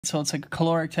So it's like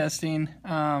caloric testing.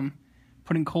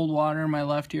 Putting cold water in my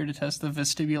left ear to test the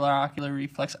vestibular ocular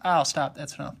reflex. Oh, stop.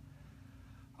 That's enough.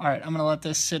 All right, I'm going to let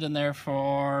this sit in there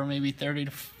for maybe 30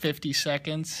 to 50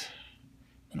 seconds.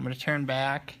 And I'm going to turn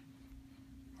back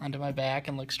onto my back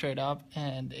and look straight up.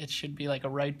 And it should be like a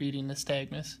right beating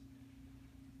nystagmus.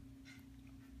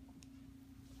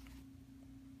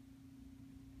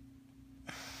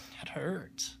 It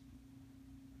hurts.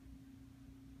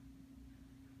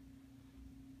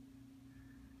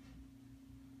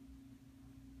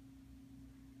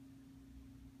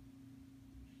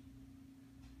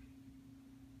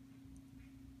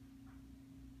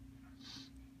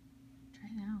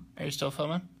 Now. Are you still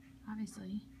filming?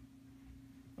 Obviously.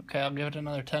 Okay, I'll give it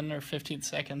another 10 or 15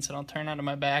 seconds and I'll turn onto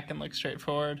my back and look straight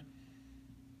forward.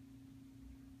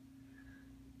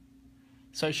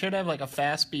 So I should have like a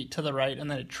fast beat to the right and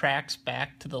then it tracks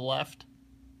back to the left.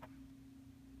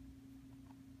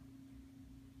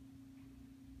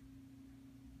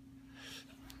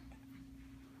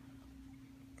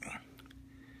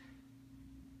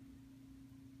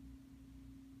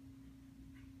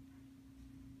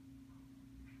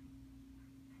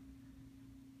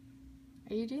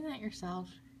 Are you doing that yourself?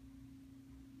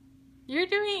 You're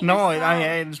doing it No,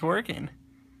 yourself. it's working.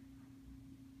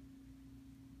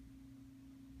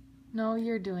 No,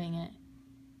 you're doing it.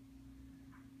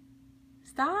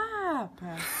 Stop.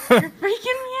 You're freaking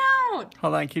me out.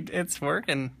 Hold on, it's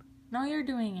working. No, you're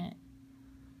doing it.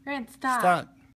 Grant, stop. Stop.